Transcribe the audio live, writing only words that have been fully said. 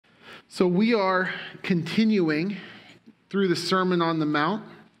So we are continuing through the Sermon on the Mount.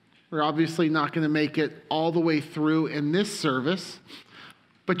 We're obviously not going to make it all the way through in this service,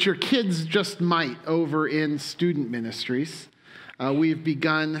 but your kids just might over in student ministries. We've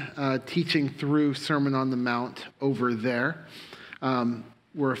begun teaching through Sermon on the Mount over there.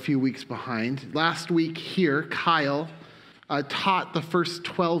 We're a few weeks behind. Last week here, Kyle taught the first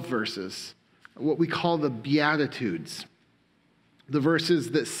 12 verses, what we call the Beatitudes. The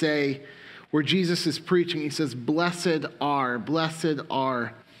verses that say, where Jesus is preaching, he says, blessed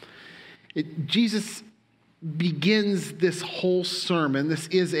are. Jesus begins this whole sermon. This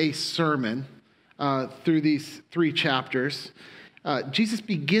is a sermon through these 3 chapters. Jesus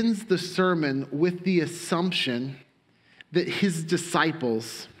begins the sermon with the assumption that his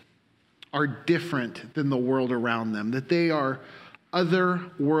disciples are different than the world around them, that they are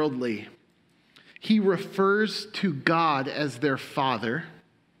otherworldly. He refers to God as their Father,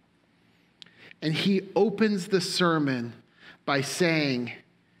 and he opens the sermon by saying,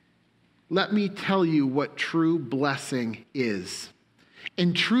 let me tell you what true blessing is.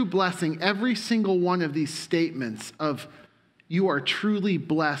 In true blessing, every single one of these statements of you are truly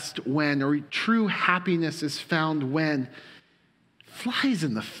blessed when, or true happiness is found when, flies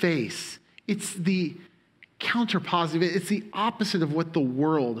in the face. It's the counterpositive. It's the opposite of what the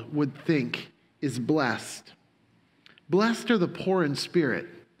world would think is blessed. Blessed are the poor in spirit.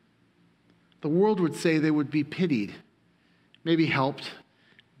 The world would say they would be pitied, maybe helped.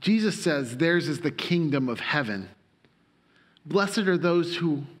 Jesus says theirs is the kingdom of heaven. Blessed are those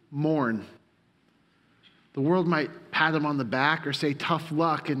who mourn. The world might pat them on the back or say tough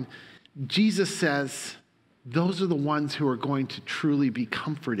luck, and Jesus says those are the ones who are going to truly be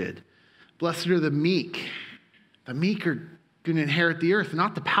comforted. Blessed are the meek. The meek are going to inherit the earth,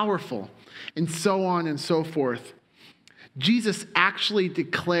 not the powerful, and so on and so forth. Jesus actually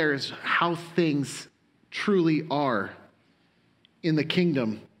declares how things truly are in the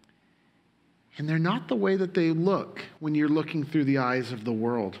kingdom. And they're not the way that they look when you're looking through the eyes of the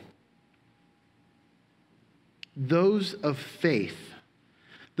world. Those of faith,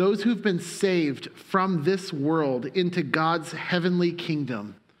 those who've been saved from this world into God's heavenly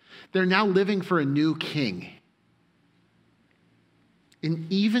kingdom, they're now living for a new king. And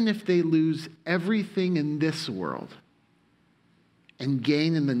even if they lose everything in this world and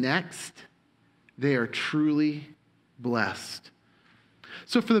gain in the next, they are truly blessed.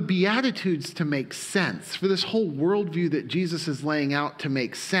 So for the Beatitudes to make sense, for this whole worldview that Jesus is laying out to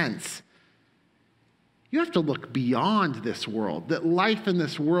make sense, you have to look beyond this world, that life in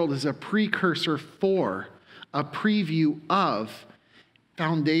this world is a precursor for, a preview of,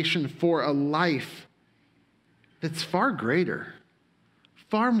 foundation for a life that's far greater,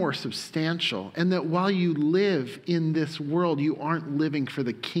 far more substantial, and that while you live in this world, you aren't living for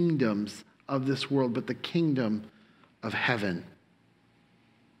the kingdoms of this world, but the kingdom of heaven.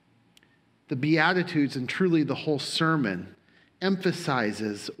 The Beatitudes, and truly the whole sermon,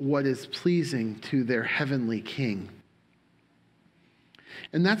 emphasizes what is pleasing to their heavenly King.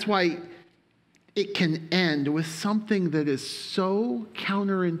 And that's why it can end with something that is so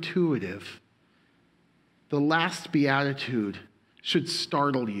counterintuitive. The last Beatitude should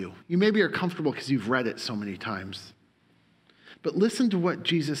startle you. You maybe are comfortable because you've read it so many times. But listen to what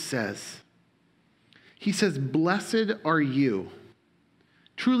Jesus says. He says, blessed are you,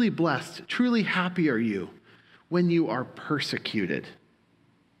 truly blessed, truly happy are you when you are persecuted.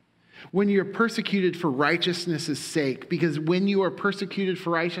 When you're persecuted for righteousness' sake, because when you are persecuted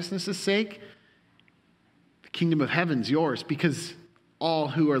for righteousness' sake, the kingdom of heaven's yours, because all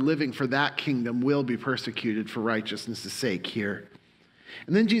who are living for that kingdom will be persecuted for righteousness' sake here.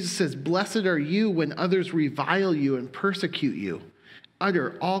 And then Jesus says, blessed are you when others revile you and persecute you,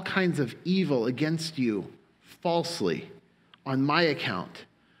 utter all kinds of evil against you falsely on my account.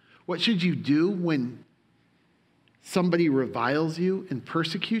 What should you do when somebody reviles you and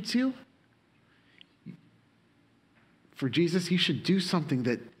persecutes you? For Jesus, you should do something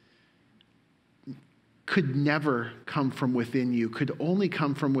that could never come from within you, could only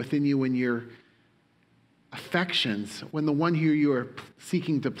come from within you when your affections, when the one who you are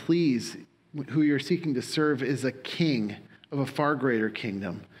seeking to please, who you're seeking to serve is a king of a far greater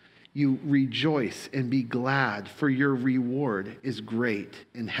kingdom. You rejoice and be glad, for your reward is great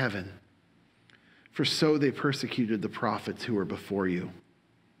in heaven. For so they persecuted the prophets who were before you.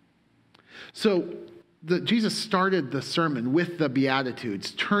 So Jesus started the sermon with the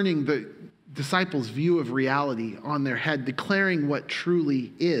Beatitudes, turning the disciples' view of reality on their head, declaring what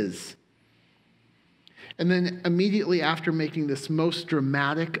truly is. And then immediately after making this most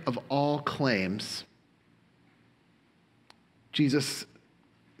dramatic of all claims, Jesus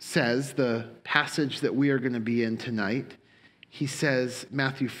says, the passage that we are going to be in tonight, he says,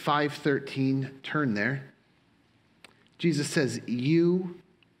 Matthew 5:13, turn there. Jesus says, you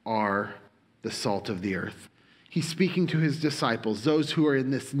are the salt of the earth. He's speaking to his disciples, those who are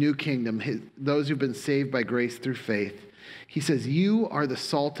in this new kingdom, those who've been saved by grace through faith. He says, you are the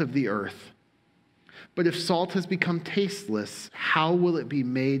salt of the earth. But if salt has become tasteless, how will it be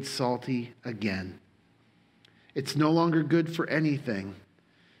made salty again? It's no longer good for anything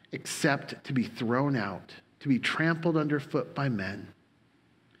except to be thrown out, to be trampled underfoot by men.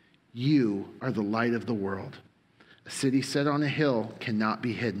 You are the light of the world. A city set on a hill cannot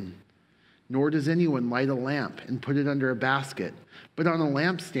be hidden. Nor does anyone light a lamp and put it under a basket, but on a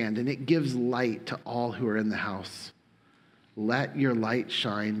lampstand, and it gives light to all who are in the house. Let your light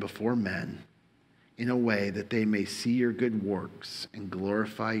shine before men in a way that they may see your good works and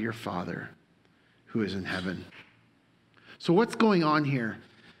glorify your Father who is in heaven. So what's going on here?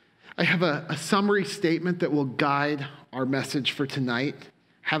 I have a summary statement that will guide our message for tonight.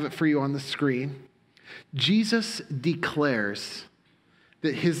 Have it for you on the screen. Jesus declares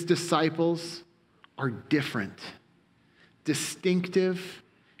that his disciples are different, distinctive,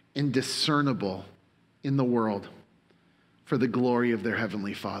 and discernible in the world for the glory of their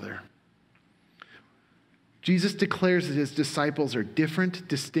heavenly Father. Jesus declares that his disciples are different,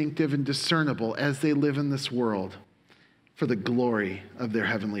 distinctive, and discernible as they live in this world for the glory of their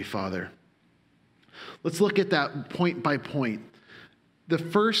heavenly Father. Let's look at that point by point. The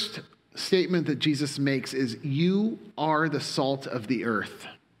first statement that Jesus makes is, you are the salt of the earth.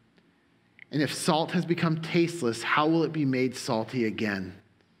 And if salt has become tasteless, how will it be made salty again?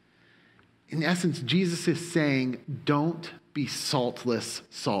 In essence, Jesus is saying, don't be saltless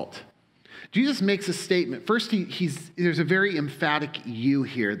salt. Jesus makes a statement. First, there's a very emphatic you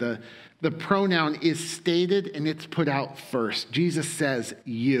here. The pronoun is stated and it's put out first. Jesus says,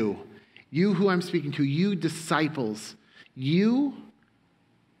 you who I'm speaking to, you disciples, you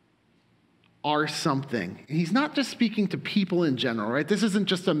are something. And he's not just speaking to people in general, right? This isn't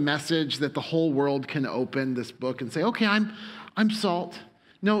just a message that the whole world can open this book and say, okay, I'm salt.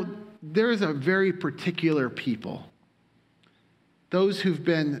 No, there is a very particular people. Those who've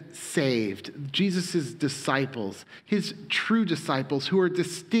been saved, Jesus' disciples, his true disciples who are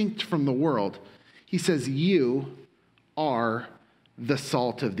distinct from the world. He says, you are the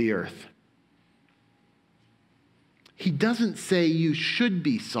salt of the earth. He doesn't say you should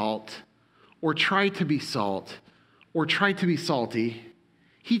be salt or try to be salt or try to be salty.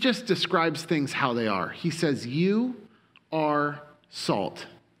 He just describes things how they are. He says, you are salt.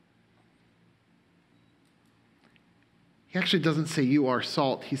 He actually doesn't say you are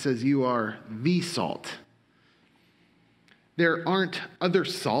salt. He says you are the salt. There aren't other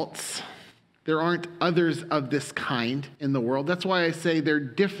salts. There aren't others of this kind in the world. That's why I say they're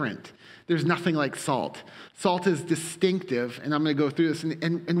different. There's nothing like salt. Salt is distinctive, and I'm going to go through this.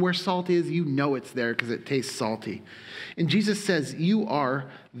 And where salt is, you know it's there because it tastes salty. And Jesus says, you are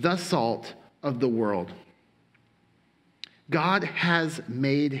the salt of the world. God has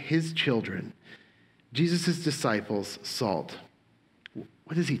made his children, Jesus' disciples, salt.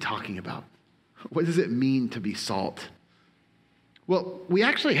 What is he talking about? What does it mean to be salt? Well, we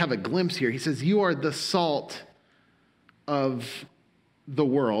actually have a glimpse here. He says, you are the salt of the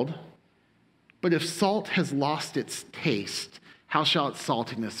world, but if salt has lost its taste, how shall its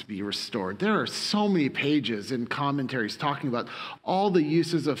saltiness be restored? There are so many pages in commentaries talking about all the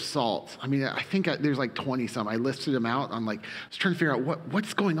uses of salt. I mean, I think there's like 20 some. I listed them out. I was trying to figure out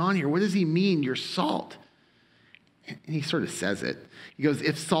what's going on here. What does he mean, you're salt? And he sort of says it. He goes,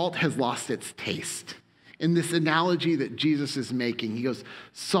 if salt has lost its taste. In this analogy that Jesus is making, he goes,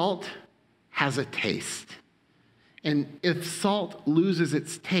 salt has a taste. And if salt loses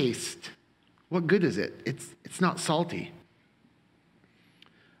its taste, what good is it? It's not salty.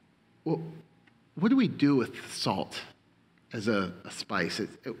 Well, what do we do with salt as a spice?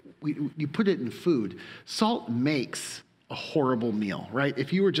 You put it in food. Salt makes a horrible meal, right?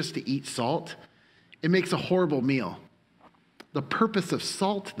 If you were just to eat salt, it makes a horrible meal. The purpose of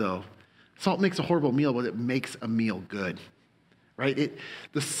salt, though, salt makes a horrible meal, but it makes a meal good, right?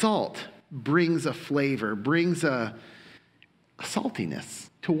 The salt brings a flavor, brings a saltiness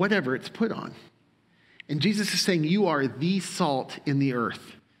to whatever it's put on. And Jesus is saying, you are the salt in the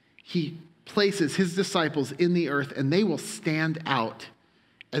earth. He places his disciples in the earth, and they will stand out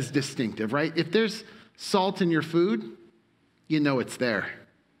as distinctive, right? If there's salt in your food, you know it's there.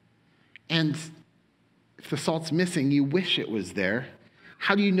 And if the salt's missing, you wish it was there.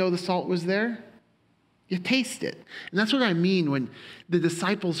 How do you know the salt was there? You taste it. And that's what I mean when the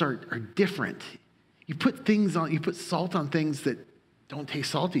disciples are different. You put salt on things that don't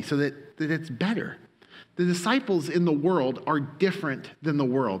taste salty, so that it's better. The disciples in the world are different than the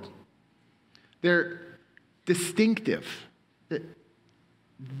world. They're distinctive.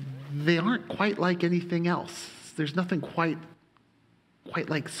 They aren't quite like anything else. There's nothing quite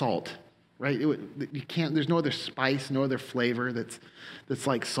like salt, right? You can't. There's no other spice, no other flavor that's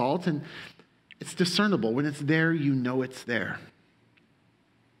like salt, and it's discernible. When it's there, you know it's there.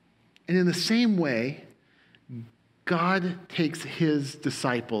 And in the same way, God takes his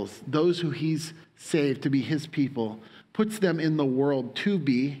disciples, those who he's saved to be his people, puts them in the world to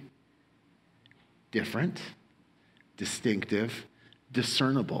be different, distinctive,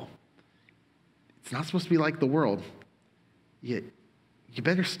 discernible. It's not supposed to be like the world. You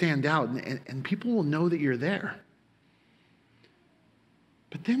better stand out, and people will know that you're there.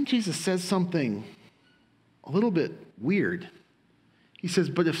 But then Jesus says something a little bit weird. He says,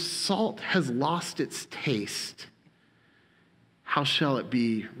 but if salt has lost its taste, how shall it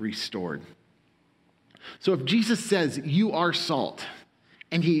be restored? So if Jesus says you are salt,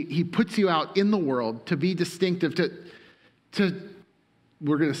 and he puts you out in the world to be distinctive, to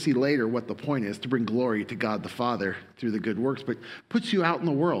we're going to see later what the point is, to bring glory to God the Father through the good works, but puts you out in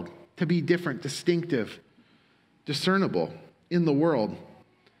the world to be different, distinctive, discernible in the world.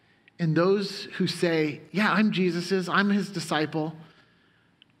 And those who say, yeah, I'm Jesus's, I'm his disciple,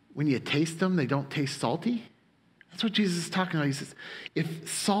 when you taste them, they don't taste salty. That's what Jesus is talking about. He says, if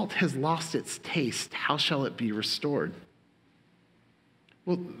salt has lost its taste, how shall it be restored?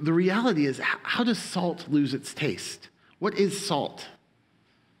 Well, the reality is, how does salt lose its taste? What is salt?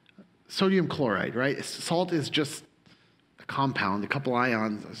 Sodium chloride, right? Salt is just a compound, a couple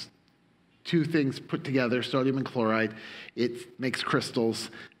ions, two things put together, sodium and chloride. It makes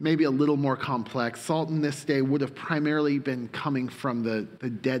crystals, maybe a little more complex. Salt in this day would have primarily been coming from the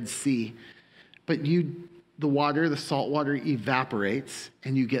Dead Sea. But the salt water evaporates,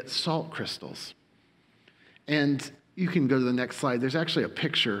 and you get salt crystals. And you can go to the next slide. There's actually a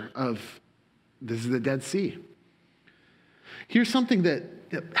picture of, this is the Dead Sea. Here's something that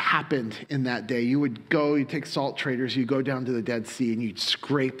happened in that day. You'd take salt traders, you go down to the Dead Sea, and you'd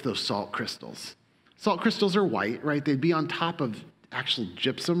scrape those salt crystals. Salt crystals are white, right? They'd be on top of actual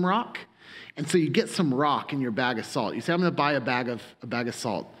gypsum rock. And so you get some rock in your bag of salt. You say, I'm going to buy a bag of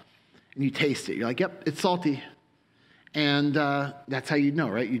salt. And you taste it. You're like, yep, it's salty. And that's how you'd know,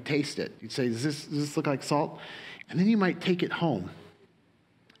 right? You'd taste it. You'd say, does this look like salt? And then you might take it home.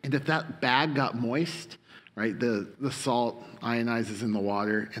 And if that bag got moist, right, the salt ionizes in the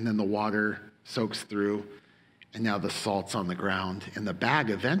water, and then the water soaks through, and now the salt's on the ground. And the bag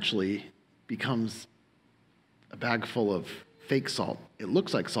eventually becomes a bag full of fake salt. It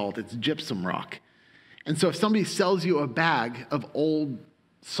looks like salt. It's gypsum rock. And so if somebody sells you a bag of old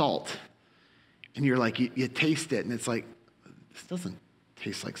salt, and you're like, you taste it, and it's like, this doesn't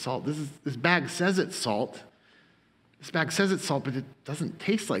taste like salt. This bag says it's salt. This bag says it's salt, but it doesn't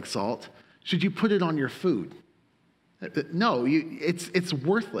taste like salt. Should you put it on your food? No, it's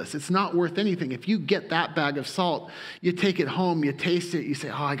worthless. It's not worth anything. If you get that bag of salt, you take it home, you taste it, you say,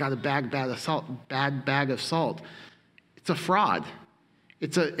 oh, I got a bad bag of salt. It's a fraud.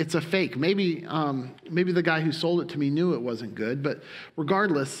 It's a fake. Maybe the guy who sold it to me knew it wasn't good, but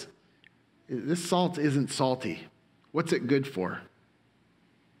regardless, this salt isn't salty. What's it good for?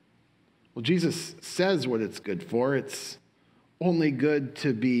 Well, Jesus says what it's good for. It's only good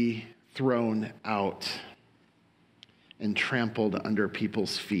to be thrown out and trampled under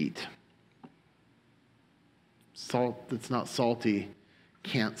people's feet. Salt that's not salty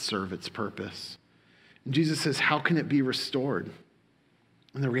can't serve its purpose. And Jesus says, how can it be restored?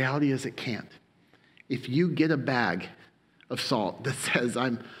 And the reality is it can't. If you get a bag of salt that says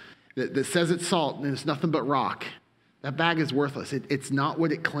it's salt and it's nothing but rock, that bag is worthless. It's not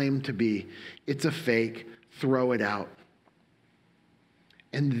what it claimed to be. It's a fake. Throw it out.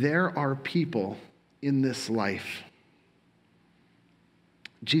 And there are people in this life.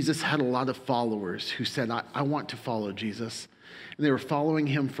 Jesus had a lot of followers who said, I want to follow Jesus. And they were following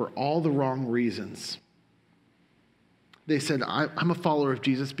him for all the wrong reasons. They said, I'm a follower of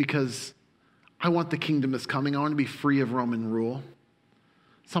Jesus because I want the kingdom that's coming. I want to be free of Roman rule.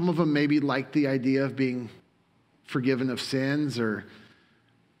 Some of them maybe liked the idea of being forgiven of sins, or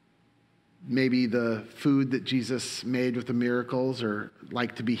maybe the food that Jesus made with the miracles, or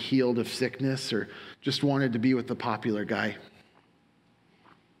liked to be healed of sickness, or just wanted to be with the popular guy.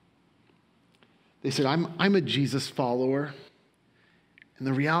 They said, I'm a Jesus follower. And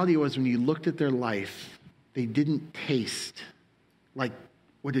the reality was, when you looked at their life, they didn't taste like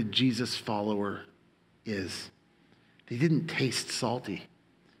what a Jesus follower is. They didn't taste salty.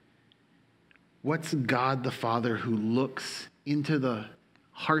 What's God the Father who looks into the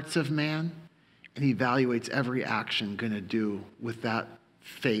hearts of man, and he evaluates every action going to do with that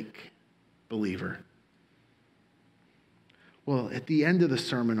fake believer. Well, at the end of the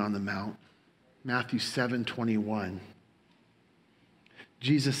Sermon on the Mount, Matthew 7:21,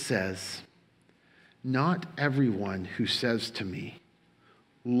 Jesus says, "Not everyone who says to me,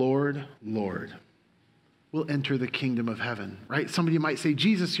 'Lord, Lord,' will enter the kingdom of heaven." Right? Somebody might say,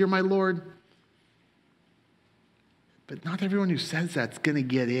 "Jesus, you're my Lord." But not everyone who says that's going to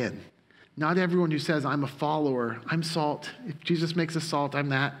get in. Not everyone who says, "I'm a follower, I'm salt. If Jesus makes us salt, I'm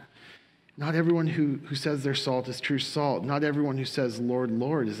that." Not everyone who says they're salt is true salt. Not everyone who says, "Lord,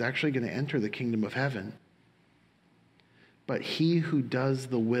 Lord," is actually going to enter the kingdom of heaven. But he who does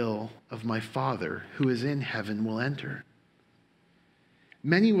the will of my Father who is in heaven will enter.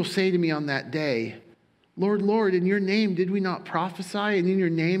 Many will say to me on that day, "Lord, Lord, in your name did we not prophesy, and in your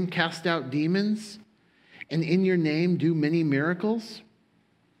name cast out demons, and in your name do many miracles?"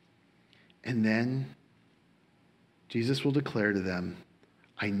 And then Jesus will declare to them,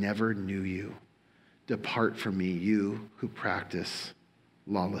 "I never knew you. Depart from me, you who practice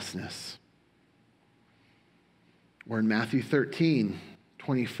lawlessness." Or in Matthew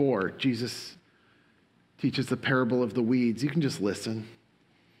 13:24, Jesus teaches the parable of the weeds. You can just listen.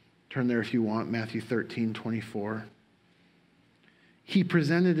 Turn there if you want, Matthew 13:24. He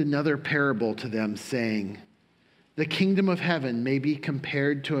presented another parable to them, saying, "The kingdom of heaven may be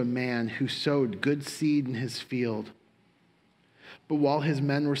compared to a man who sowed good seed in his field. But while his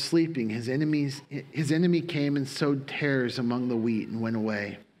men were sleeping, his enemy came and sowed tares among the wheat and went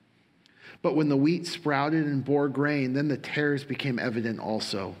away. But when the wheat sprouted and bore grain, then the tares became evident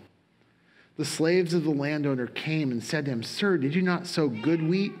also. The slaves of the landowner came and said to him, 'Sir, did you not sow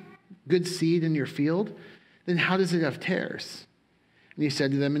good seed in your field? Then how does it have tares?' And he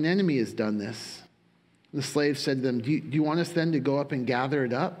said to them, 'An enemy has done this.' The slaves said to them, do you want us then to go up and gather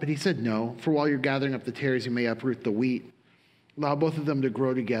it up?' But he said, 'No, for while you're gathering up the tares, you may uproot the wheat. Allow both of them to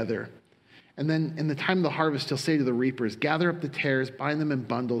grow together. And then in the time of the harvest, he'll say to the reapers, gather up the tares, bind them in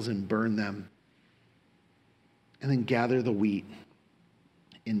bundles, and burn them. And then gather the wheat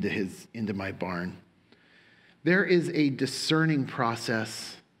into my barn.'" There is a discerning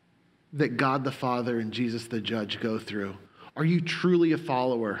process that God the Father and Jesus the Judge go through. Are you truly a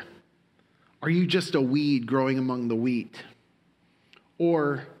follower? Are you just a weed growing among the wheat?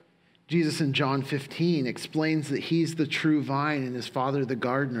 Or Jesus in John 15 explains that he's the true vine and his Father the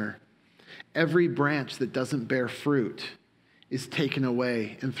gardener. Every branch that doesn't bear fruit is taken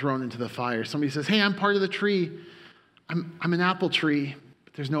away and thrown into the fire. Somebody says, "Hey, I'm part of the tree. I'm an apple tree,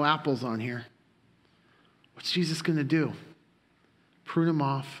 but there's no apples on here." What's Jesus going to do? Prune them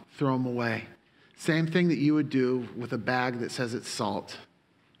off, throw them away. Same thing that you would do with a bag that says it's salt,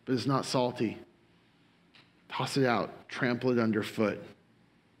 but it's not salty. Toss it out, trample it underfoot,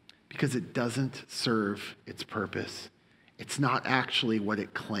 because it doesn't serve its purpose. It's not actually what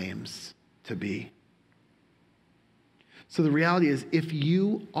it claims to be. So the reality is, if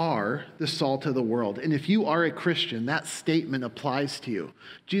you are the salt of the world, and if you are a Christian, that statement applies to you.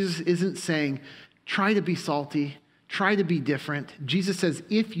 Jesus isn't saying, try to be salty, try to be different. Jesus says,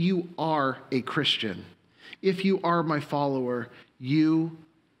 if you are a Christian, if you are my follower, you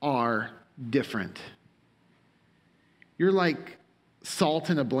are different. You're like salt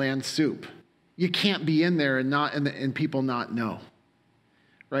in a bland soup. You can't be in there and people not know,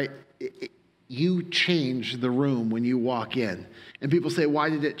 right? You change the room when you walk in. And people say, why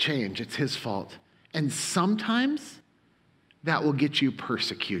did it change? It's his fault. And sometimes that will get you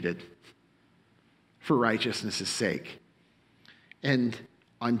persecuted for righteousness' sake. And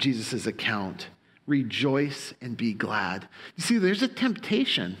on Jesus' account, rejoice and be glad. You see, there's a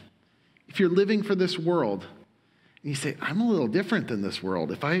temptation. If you're living for this world, and you say, I'm a little different than this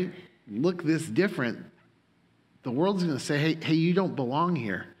world. If I look this different, the world's going to say, hey, you don't belong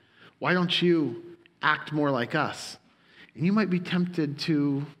here. Why don't you act more like us? And you might be tempted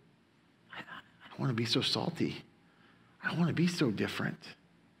to, I don't want to be so salty. I don't want to be so different.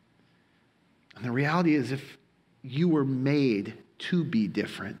 And the reality is, if you were made to be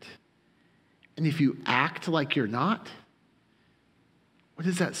different, and if you act like you're not, what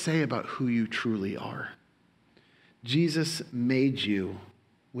does that say about who you truly are? Jesus made you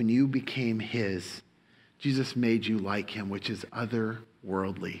when you became his. Jesus made you like him, which is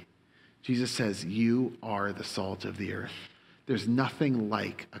otherworldly. Jesus says, you are the salt of the earth. There's nothing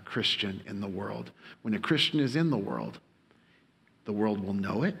like a Christian in the world. When a Christian is in the world will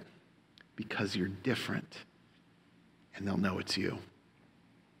know it because you're different, and they'll know it's you.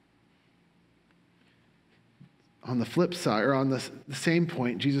 On the flip side, or on the same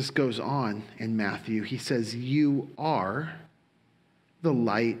point, Jesus goes on in Matthew. He says, you are the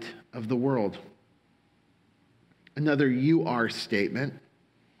light of the world. Another you are statement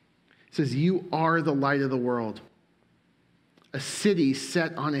says, you are the light of the world. A city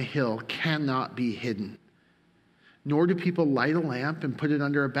set on a hill cannot be hidden. Nor do people light a lamp and put it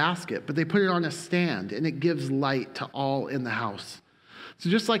under a basket, but they put it on a stand, and it gives light to all in the house. So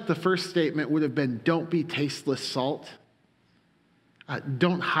just like the first statement would have been, don't be tasteless salt,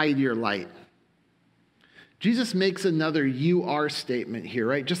 don't hide your light. Jesus makes another you are statement here,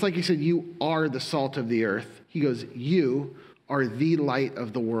 right? Just like he said, you are the salt of the earth. He goes, you are the light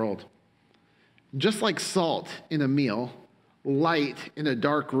of the world. Just like salt in a meal, light in a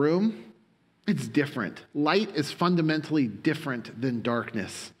dark room, it's different. Light is fundamentally different than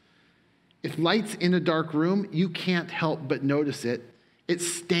darkness. If light's in a dark room, you can't help but notice it. It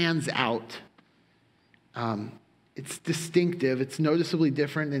stands out. It's distinctive. It's noticeably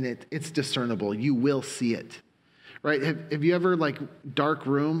different, and it's discernible. You will see it, right? Have you ever, dark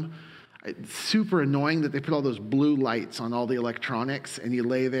room? It's super annoying that they put all those blue lights on all the electronics, and you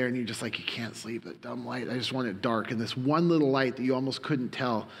lay there and you're just like, you can't sleep, that dumb light. I just want it dark. And this one little light that you almost couldn't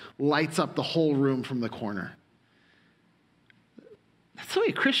tell lights up the whole room from the corner. That's the way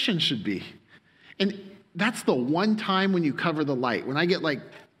a Christian should be. And that's the one time when you cover the light. When I get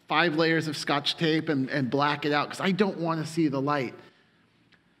 5 layers of Scotch tape and black it out because I don't want to see the light.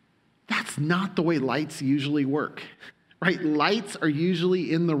 That's not the way lights usually work, right? Lights are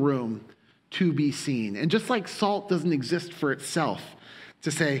usually in the room to be seen. And just like salt doesn't exist for itself,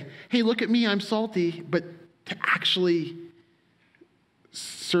 to say, hey, look at me, I'm salty, but to actually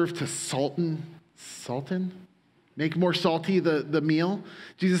serve to salten, make more salty the meal.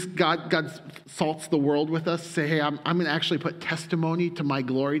 God salts the world with us. Say, hey, I'm going to actually put testimony to my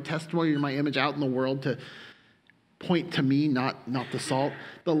glory, testimony to my image out in the world to point to me, not the salt.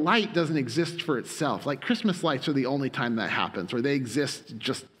 The light doesn't exist for itself. Like Christmas lights are the only time that happens, where they exist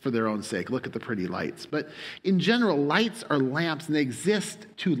just for their own sake. Look at the pretty lights. But in general, lights are lamps, and they exist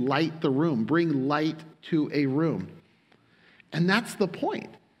to light the room, bring light to a room. And that's the point.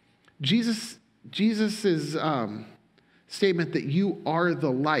 Jesus' statement that you are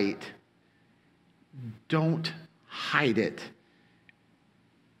the light, don't hide it.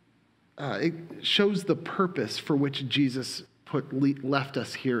 It shows the purpose for which Jesus left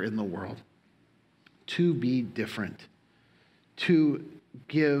us here in the world. To be different. To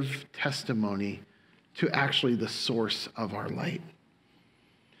give testimony to actually the source of our light.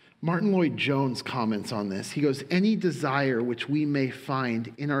 Martin Lloyd-Jones comments on this. He goes, any desire which we may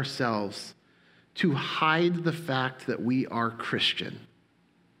find in ourselves to hide the fact that we are Christian,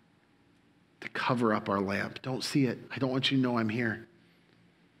 to cover up our lamp. Don't see it. I don't want you to know I'm here.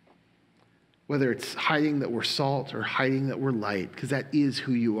 Whether it's hiding that we're salt or hiding that we're light, because that is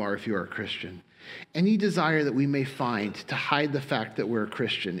who you are if you are a Christian. Any desire that we may find to hide the fact that we're a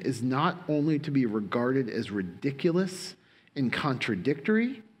Christian is not only to be regarded as ridiculous and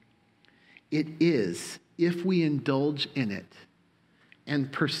contradictory, it is, if we indulge in it and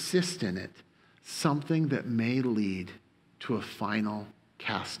persist in it, something that may lead to a final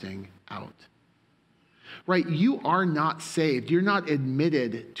casting out. Right? You are not saved. You're not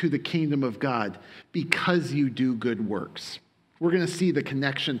admitted to the kingdom of God because you do good works. We're going to see the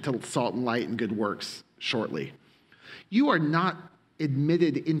connection to salt and light and good works shortly. You are not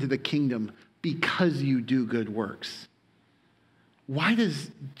admitted into the kingdom because you do good works. Why does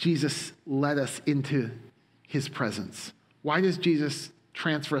Jesus let us into his presence? Why does Jesus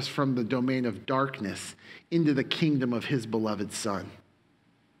transfer us from the domain of darkness into the kingdom of his beloved Son?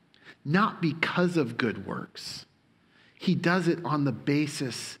 Not because of good works. He does it on the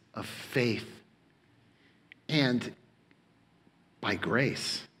basis of faith and by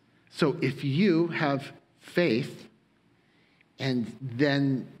grace. So if you have faith and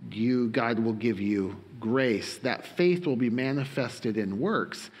then God will give you grace, that faith will be manifested in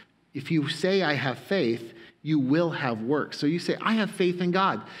works. If you say, I have faith, you will have works. So you say, I have faith in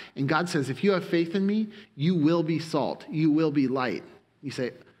God. And God says, if you have faith in me, you will be salt. You will be light. You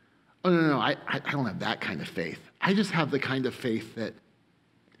say, oh, no, I don't have that kind of faith. I just have the kind of faith that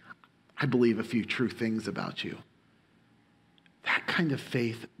I believe a few true things about you. That kind of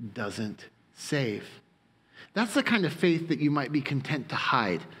faith doesn't save. That's the kind of faith that you might be content to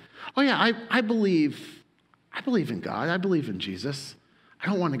hide. Oh yeah, I believe in God. I believe in Jesus. I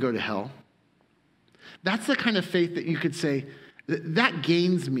don't want to go to hell. That's the kind of faith that you could say, that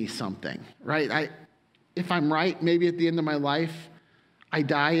gains me something, right? If I'm right, maybe at the end of my life, I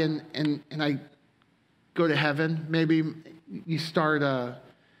die and I go to heaven. Maybe you start,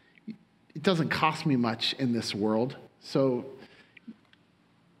 it doesn't cost me much in this world. So,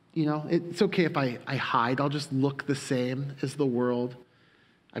 it's okay if I hide. I'll just look the same as the world.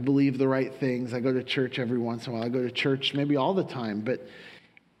 I believe the right things. I go to church every once in a while. I go to church maybe all the time, but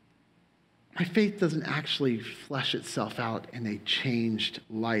my faith doesn't actually flesh itself out in a changed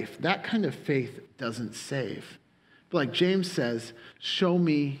life. That kind of faith doesn't save. But like James says, show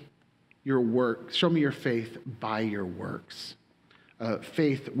me your work, show me your faith by your works.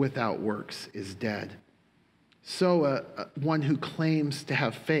 Faith without works is dead. So one who claims to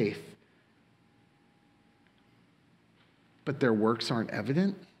have faith, but their works aren't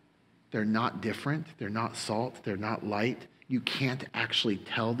evident, they're not different, they're not salt, they're not light. You can't actually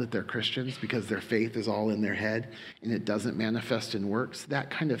tell that they're Christians because their faith is all in their head and it doesn't manifest in works. That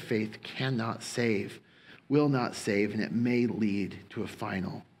kind of faith cannot save, will not save, and it may lead to a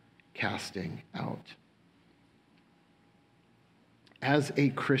final casting out. As a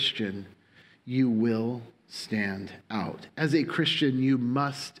Christian, you will stand out. As a Christian, you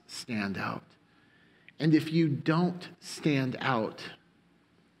must stand out. And if you don't stand out,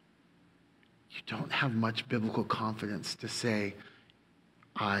 you don't have much biblical confidence to say,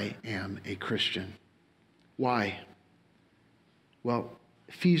 I am a Christian. Why? Well,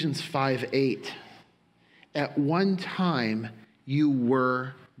 Ephesians 5:8. At one time, you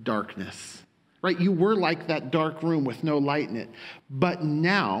were darkness. Right? You were like that dark room with no light in it. But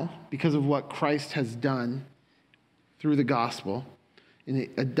now, because of what Christ has done through the gospel, in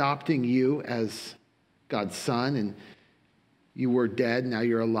adopting you as God's son, and you were dead, now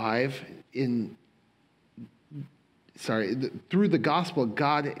you're alive. Through the gospel,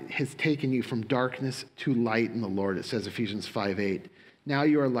 God has taken you from darkness to light in the Lord. It says Ephesians 5:8. Now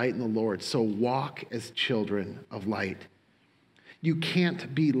you are light in the Lord, so walk as children of light. You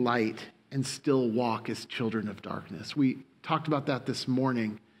can't be light and still walk as children of darkness. We talked about that this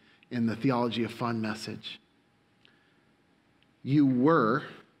morning in the Theology of Fun message. You were,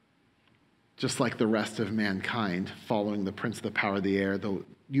 just like the rest of mankind, following the prince of the power of the air, though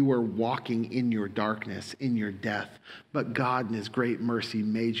you were walking in your darkness, in your death, but God in his great mercy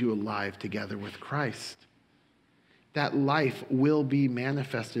made you alive together with Christ. That life will be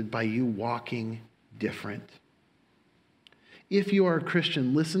manifested by you walking different. If you are a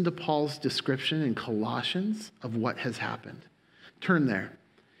Christian, listen to Paul's description in Colossians of what has happened. Turn there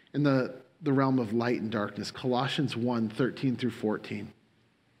in the realm of light and darkness. Colossians 1:13 through 14.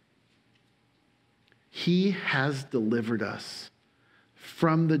 He has delivered us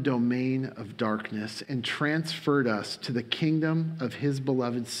from the domain of darkness and transferred us to the kingdom of his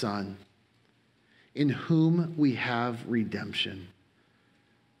beloved Son, in whom we have redemption,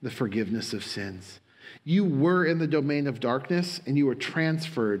 the forgiveness of sins. You were in the domain of darkness, and you were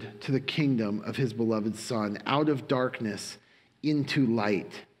transferred to the kingdom of his beloved Son, out of darkness into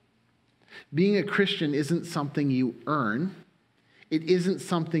light. Being a Christian isn't something you earn. It isn't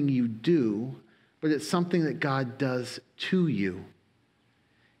something you do, but it's something that God does to you.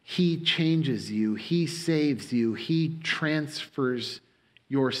 He changes you. He saves you. He transfers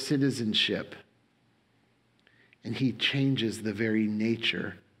your citizenship. And he changes the very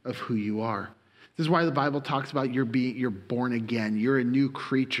nature of who you are. This is why the Bible talks about you're born again. You're a new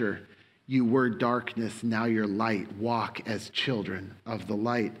creature. You were darkness, now you're light. Walk as children of the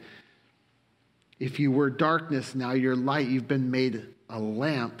light. If you were darkness, now you're light. You've been made a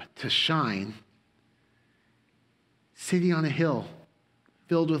lamp to shine. City on a hill,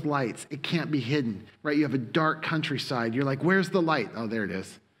 filled with lights. It can't be hidden, right? You have a dark countryside. You're like, where's the light? Oh, there it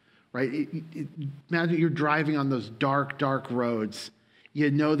is, right? Imagine you're driving on those dark, dark roads.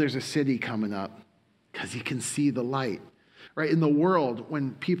 You know there's a city coming up because you can see the light, right? In the world,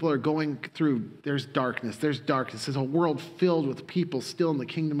 when people are going through, there's darkness. There's a world filled with people still in the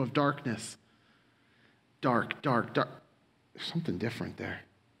kingdom of darkness. Dark, dark, dark. There's something different there.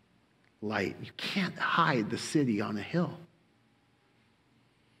 Light. You can't hide the city on a hill.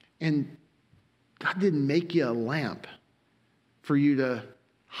 And God didn't make you a lamp for you to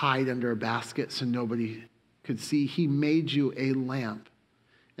hide under a basket so nobody could see. He made you a lamp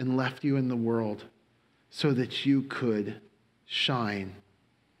and left you in the world so that you could shine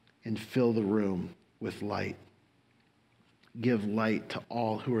and fill the room with light. Give light to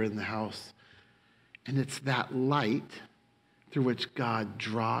all who are in the house. And it's that light through which God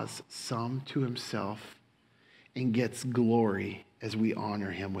draws some to himself and gets glory as we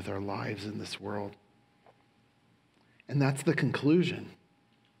honor him with our lives in this world. And that's the conclusion.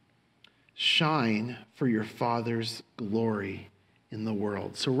 Shine for your Father's glory in the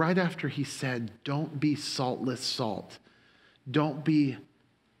world. So right after he said, don't be saltless salt. Don't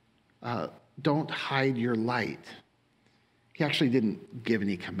hide your light. He actually didn't give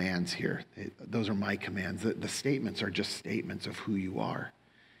any commands here. Those are my commands. The statements are just statements of who you are.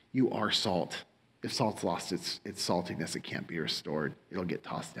 You are salt. If salt's lost its saltiness, it can't be restored. It'll get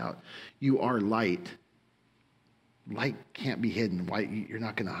tossed out. You are light. Light can't be hidden. You're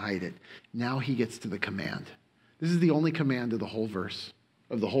not going to hide it. Now he gets to the command. This is the only command of the whole verse,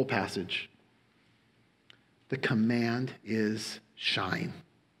 of the whole passage. The command is shine.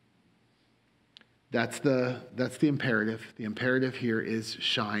 That's the imperative. The imperative here is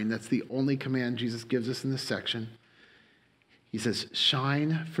shine. That's the only command Jesus gives us in this section. He says,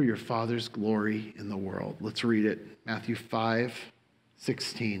 shine for your Father's glory in the world. Let's read it. Matthew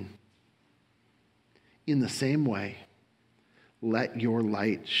 5:16. In the same way, let your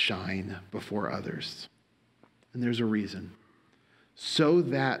light shine before others. And there's a reason. So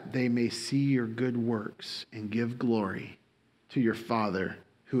that they may see your good works and give glory to your Father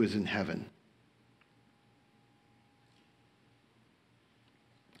who is in heaven.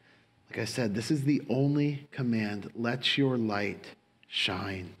 Like I said, this is the only command. Let your light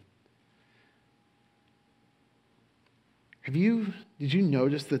shine. Did you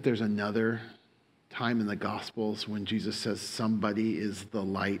notice that there's another time in the Gospels when Jesus says somebody is the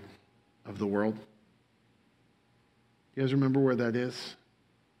light of the world? You guys remember where that is?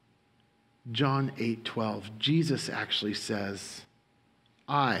 John 8:12. Jesus actually says,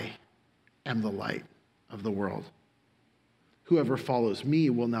 I am the light of the world. Whoever follows me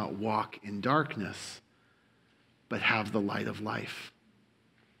will not walk in darkness, but have the light of life.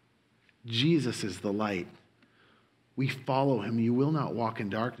 Jesus is the light. We follow him. You will not walk in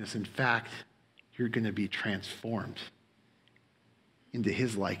darkness. In fact, you're going to be transformed into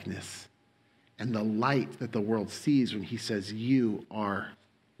his likeness. And the light that the world sees when he says, you are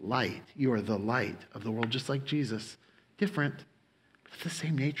light. You are the light of the world, just like Jesus. Different, but the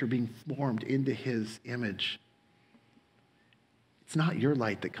same nature, being formed into his image. It's not your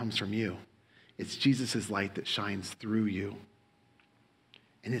light that comes from you. It's Jesus' light that shines through you.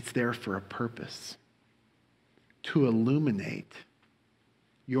 And it's there for a purpose. To illuminate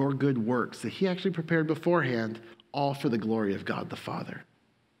your good works that he actually prepared beforehand, all for the glory of God the Father.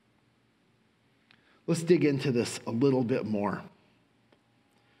 Let's dig into this a little bit more.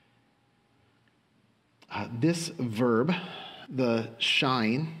 This verb, the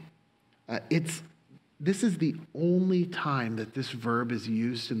shine, this is the only time that this verb is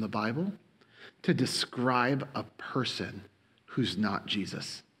used in the Bible to describe a person who's not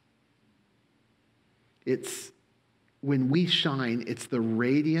Jesus. It's when we shine, it's the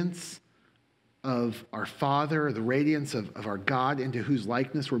radiance of our Father, the radiance of our God into whose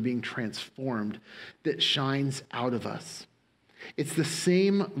likeness we're being transformed that shines out of us. It's the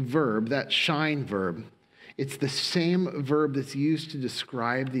same verb, that shine verb. It's the same verb that's used to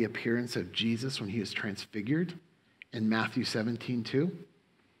describe the appearance of Jesus when he is transfigured in Matthew 17:2.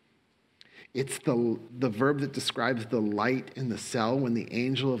 It's the verb that describes the light in the cell when the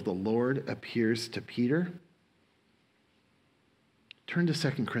angel of the Lord appears to Peter. Turn to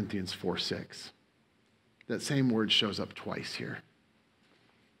 2 Corinthians 4:6. That same word shows up twice here.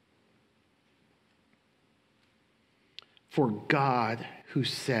 For God who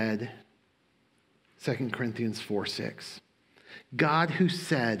said, 2 Corinthians 4:6, God who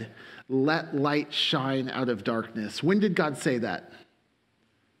said, let light shine out of darkness. When did God say that?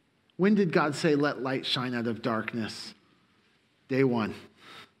 When did God say, let light shine out of darkness? Day one.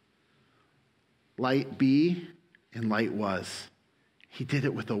 Light be, and light was. He did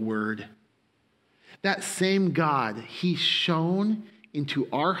it with a word. That same God, he shone into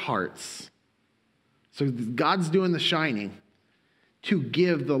our hearts. So God's doing the shining to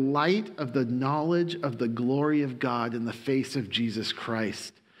give the light of the knowledge of the glory of God in the face of Jesus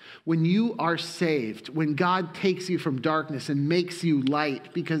Christ. When you are saved, when God takes you from darkness and makes you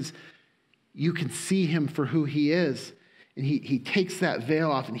light because you can see him for who he is, and he takes that veil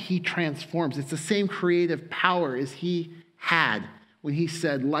off and he transforms. It's the same creative power as he had when he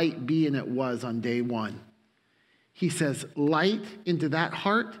said, light be, and it was on day one. He says, light into that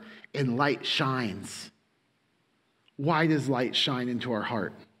heart, and light shines. Why does light shine into our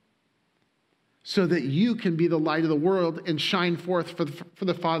heart? So that you can be the light of the world and shine forth for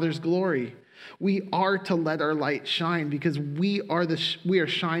the Father's glory. We are to let our light shine because we are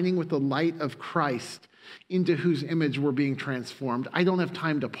shining with the light of Christ into whose image we're being transformed. I don't have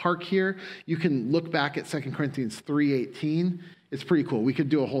time to park here. You can look back at 2 Corinthians 3:18. It's pretty cool. We could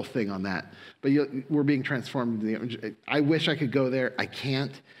do a whole thing on that. But we're being transformed. I wish I could go there. I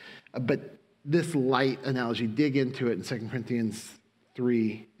can't. But this light analogy, dig into it in 2 Corinthians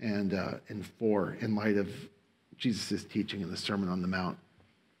 3 and 4 in light of Jesus' teaching in the Sermon on the Mount.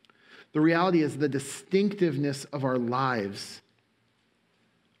 The reality is the distinctiveness of our lives,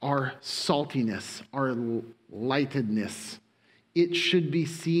 our saltiness, our lightedness it should be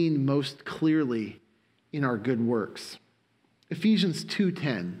seen most clearly in our good works. Ephesians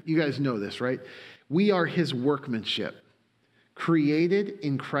 2:10, you guys know this, right? We are his workmanship, created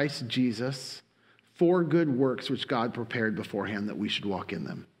in Christ Jesus for good works which God prepared beforehand that we should walk in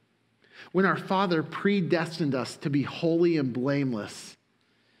them. When our Father predestined us to be holy and blameless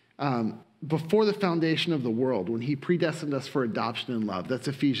before the foundation of the world, when he predestined us for adoption in love, that's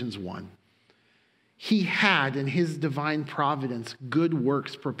Ephesians 1. He had in his divine providence good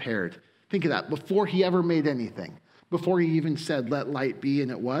works prepared. Think of that, before he ever made anything, before he even said, let light be,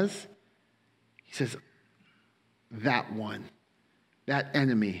 and it was. He says, that one, that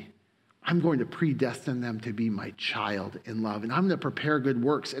enemy, I'm going to predestine them to be my child in love, and I'm going to prepare good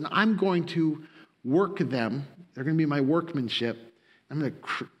works, and I'm going to work them. They're going to be my workmanship. I'm going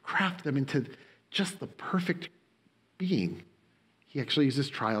to craft them into just the perfect being. He actually uses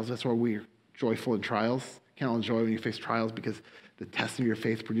trials. That's why we're joyful in trials. Count on joy when you face trials, because the testing of your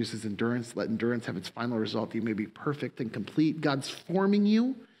faith produces endurance. Let endurance have its final result, that you may be perfect and complete. God's forming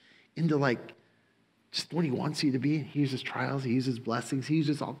you into just what he wants you to be. He uses trials, he uses blessings, he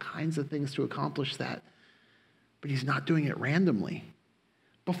uses all kinds of things to accomplish that. But he's not doing it randomly.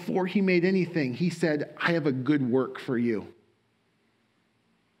 Before he made anything, he said, I have a good work for you.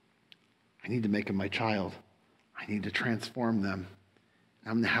 I need to make them my child. I need to transform them.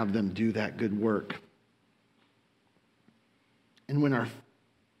 I'm going to have them do that good work. And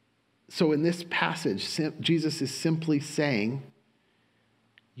so in this passage, Jesus is simply saying,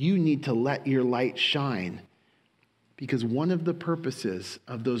 you need to let your light shine, because one of the purposes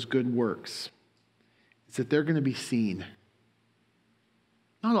of those good works is that they're going to be seen.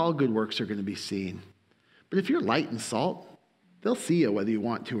 Not all good works are going to be seen, but if you're light and salt, they'll see you whether you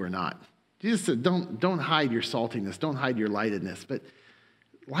want to or not. Jesus said, don't hide your saltiness, don't hide your lightedness, but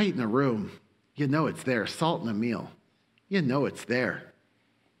light in a room, you know it's there. Salt in a meal, you know it's there.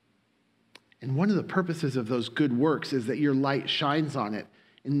 And one of the purposes of those good works is that your light shines on it,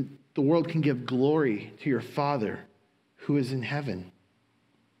 and the world can give glory to your Father who is in heaven.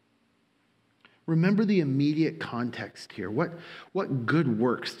 Remember the immediate context here. What good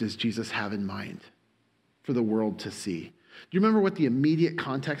works does Jesus have in mind for the world to see? Do you remember what the immediate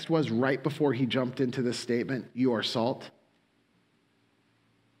context was right before he jumped into this statement, you are salt?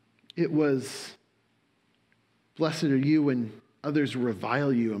 It was, blessed are you when others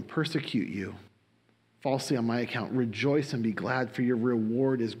revile you and persecute you falsely on my account. Rejoice and be glad, for your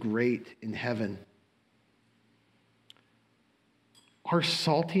reward is great in heaven. Our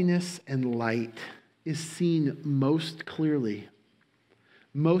saltiness and light is seen most clearly,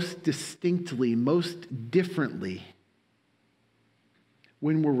 most distinctly, most differently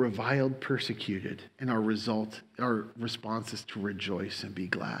when we're reviled, persecuted, and our response is to rejoice and be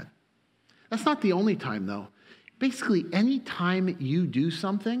glad. That's not the only time, though. Basically, any time you do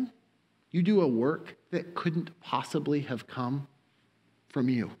something, you do a work that couldn't possibly have come from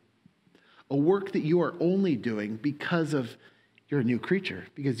you. A work that you are only doing because of you're a new creature,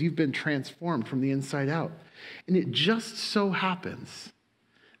 because you've been transformed from the inside out. And it just so happens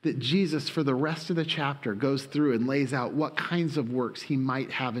that Jesus, for the rest of the chapter, goes through and lays out what kinds of works he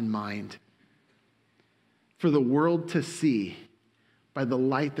might have in mind for the world to see by the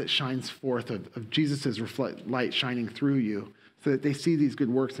light that shines forth of Jesus' light shining through you, so that they see these good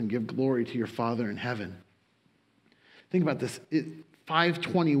works and give glory to your Father in heaven. Think about this,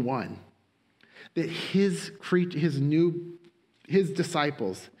 5:21, that his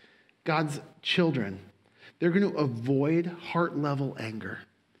disciples, God's children, they're going to avoid heart-level anger.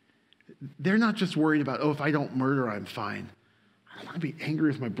 They're not just worried about, if I don't murder, I'm fine. I don't want to be angry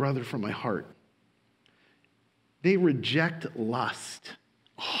with my brother from my heart. They reject lust,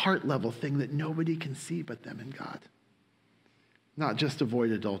 a heart-level thing that nobody can see but them and God. Not just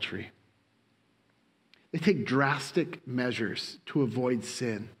avoid adultery. They take drastic measures to avoid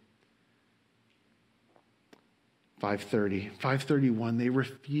sin. 5:31, they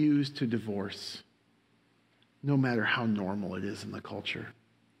refuse to divorce, no matter how normal it is in the culture.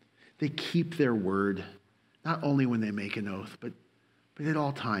 They keep their word, not only when they make an oath, but at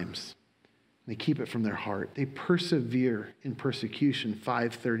all times. They keep it from their heart. They persevere in persecution,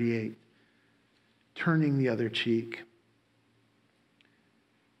 5:38, turning the other cheek.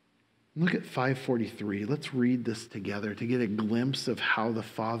 Look at 5:43. Let's read this together to get a glimpse of how the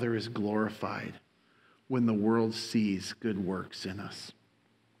Father is glorified when the world sees good works in us.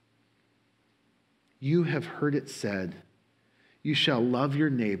 You have heard it said, you shall love your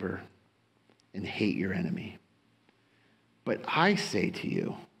neighbor and hate your enemy. But I say to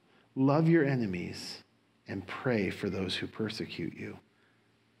you, love your enemies and pray for those who persecute you.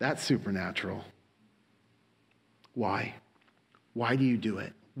 That's supernatural. Why? Why do you do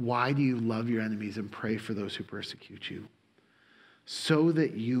it? Why do you love your enemies and pray for those who persecute you? So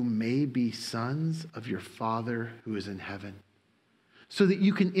that you may be sons of your Father who is in heaven. So that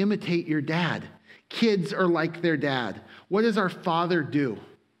you can imitate your dad. Kids are like their dad. What does our Father do?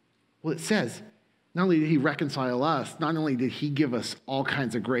 Well, it says, not only did he reconcile us, not only did he give us all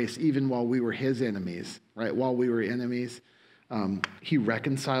kinds of grace, even while we were his enemies, right? While we were enemies, he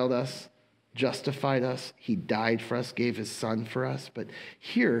reconciled us, justified us. He died for us, gave his son for us. But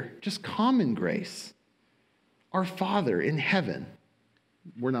here, just common grace. Our Father in heaven,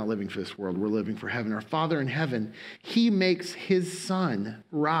 we're not living for this world, we're living for heaven. Our Father in heaven, he makes his sun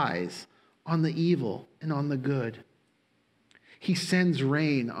rise on the evil and on the good. He sends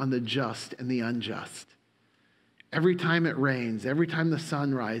rain on the just and the unjust. Every time it rains, every time the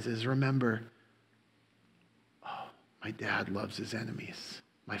sun rises, remember, oh, my dad loves his enemies.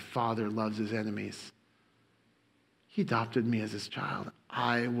 My Father loves his enemies. He adopted me as his child.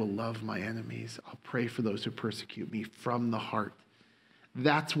 I will love my enemies. I'll pray for those who persecute me from the heart.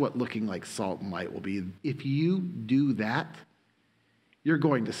 That's what looking like salt and light will be. If you do that, you're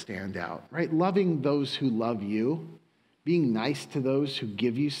going to stand out, right? Loving those who love you, being nice to those who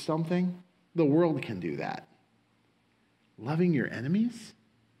give you something, the world can do that. Loving your enemies?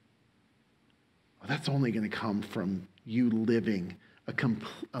 Well, that's only going to come from you living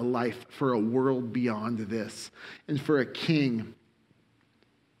a life for a world beyond this, and for a king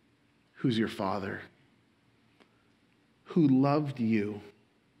who's your Father, who loved you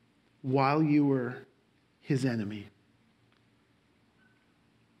while you were his enemy,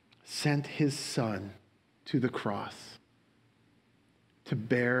 sent his son to the cross to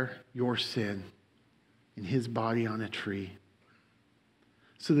bear your sin in his body on a tree,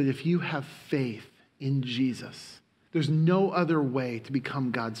 so that if you have faith in Jesus, there's no other way to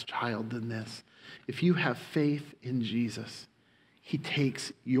become God's child than this. If you have faith in Jesus, he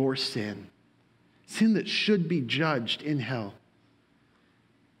takes your sin that should be judged in hell,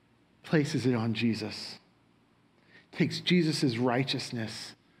 places it on Jesus, takes Jesus'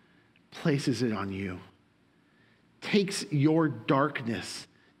 righteousness, places it on you, takes your darkness,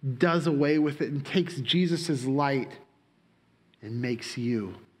 does away with it, and takes Jesus' light and makes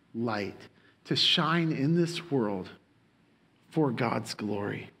you light to shine in this world for God's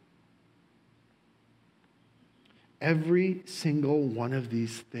glory. Every single one of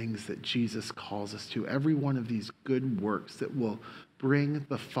these things that Jesus calls us to, every one of these good works that will bring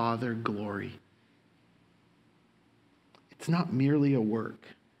the Father glory, it's not merely a work,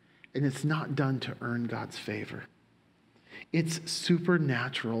 and it's not done to earn God's favor. It's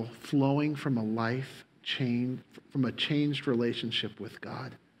supernatural, flowing from from a changed relationship with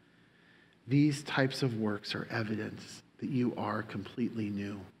God. These types of works are evidence that you are completely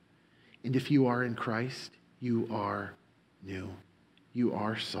new. And if you are in Christ, you are new. You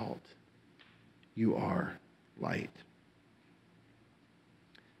are salt. You are light.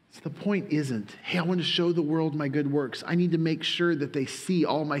 So the point isn't, hey, I want to show the world my good works. I need to make sure that they see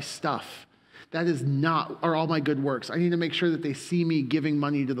all my stuff. That is not, or all my good works. I need to make sure that they see me giving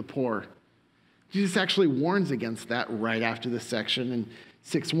money to the poor. Jesus actually warns against that right after this section. In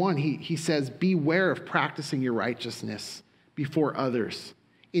 6:1, he says, beware of practicing your righteousness before others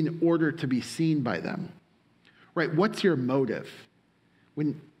in order to be seen by them. Right? What's your motive?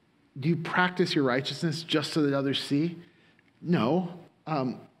 Do you practice your righteousness just so that others see? No.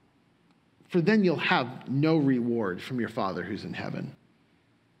 For then you'll have no reward from your Father who's in heaven.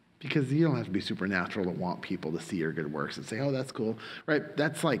 Because you don't have to be supernatural to want people to see your good works and say, oh, that's cool, right?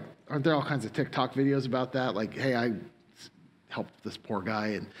 That's like, aren't there all kinds of TikTok videos about that? Like, hey, I helped this poor guy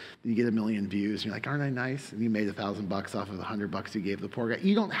and you get 1 million views. And you're like, aren't I nice? And you made $1,000 off of the $100 you gave the poor guy.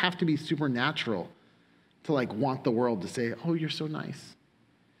 You don't have to be supernatural to like want the world to say, oh, you're so nice.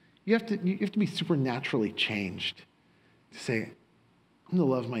 You have to be supernaturally changed to say, I'm going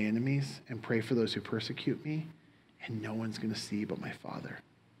to love my enemies and pray for those who persecute me, and no one's going to see but my Father.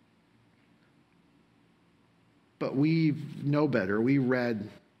 But we know better. We read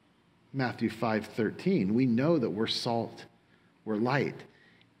Matthew 5:13. We know that we're salt, we're light.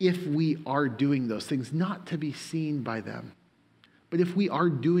 If we are doing those things, not to be seen by them, but if we are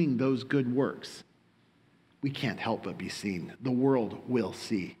doing those good works, we can't help but be seen. The world will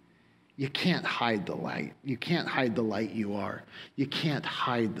see. You can't hide the light. You can't hide the light you are. You can't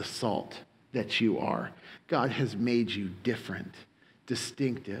hide the salt that you are. God has made you different,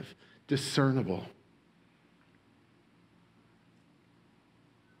 distinctive, discernible.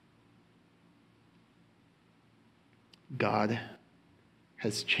 God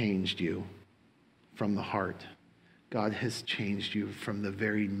has changed you from the heart. God has changed you from the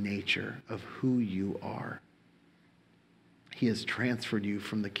very nature of who you are. He has transferred you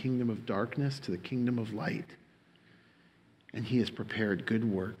from the kingdom of darkness to the kingdom of light. And he has prepared good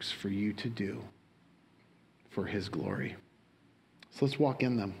works for you to do for his glory. So let's walk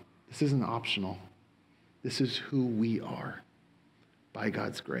in them. This isn't optional. This is who we are by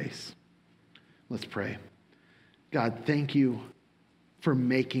God's grace. Let's pray. God, thank you for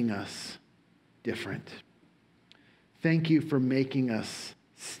making us different. Thank you for making us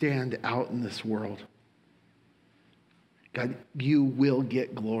stand out in this world. God, you will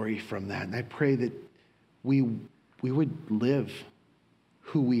get glory from that. And I pray that we would live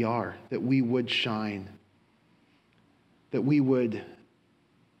who we are, that we would shine, that we would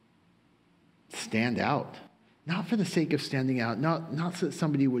stand out, not for the sake of standing out, not so that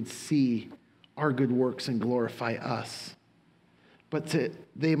somebody would see our good works and glorify us, but that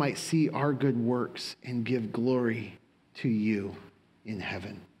they might see our good works and give glory to you in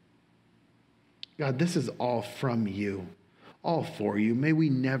heaven. God, this is all from you, all for you. May we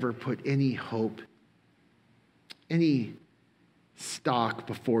never put any hope, any stock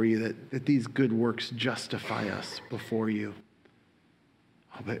before you that these good works justify us before you.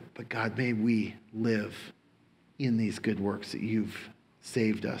 Oh, but God, may we live in these good works that you've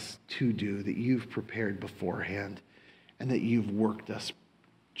saved us to do, that you've prepared beforehand, and that you've worked us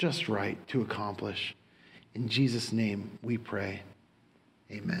just right to accomplish. In Jesus' name we pray.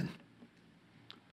 Amen.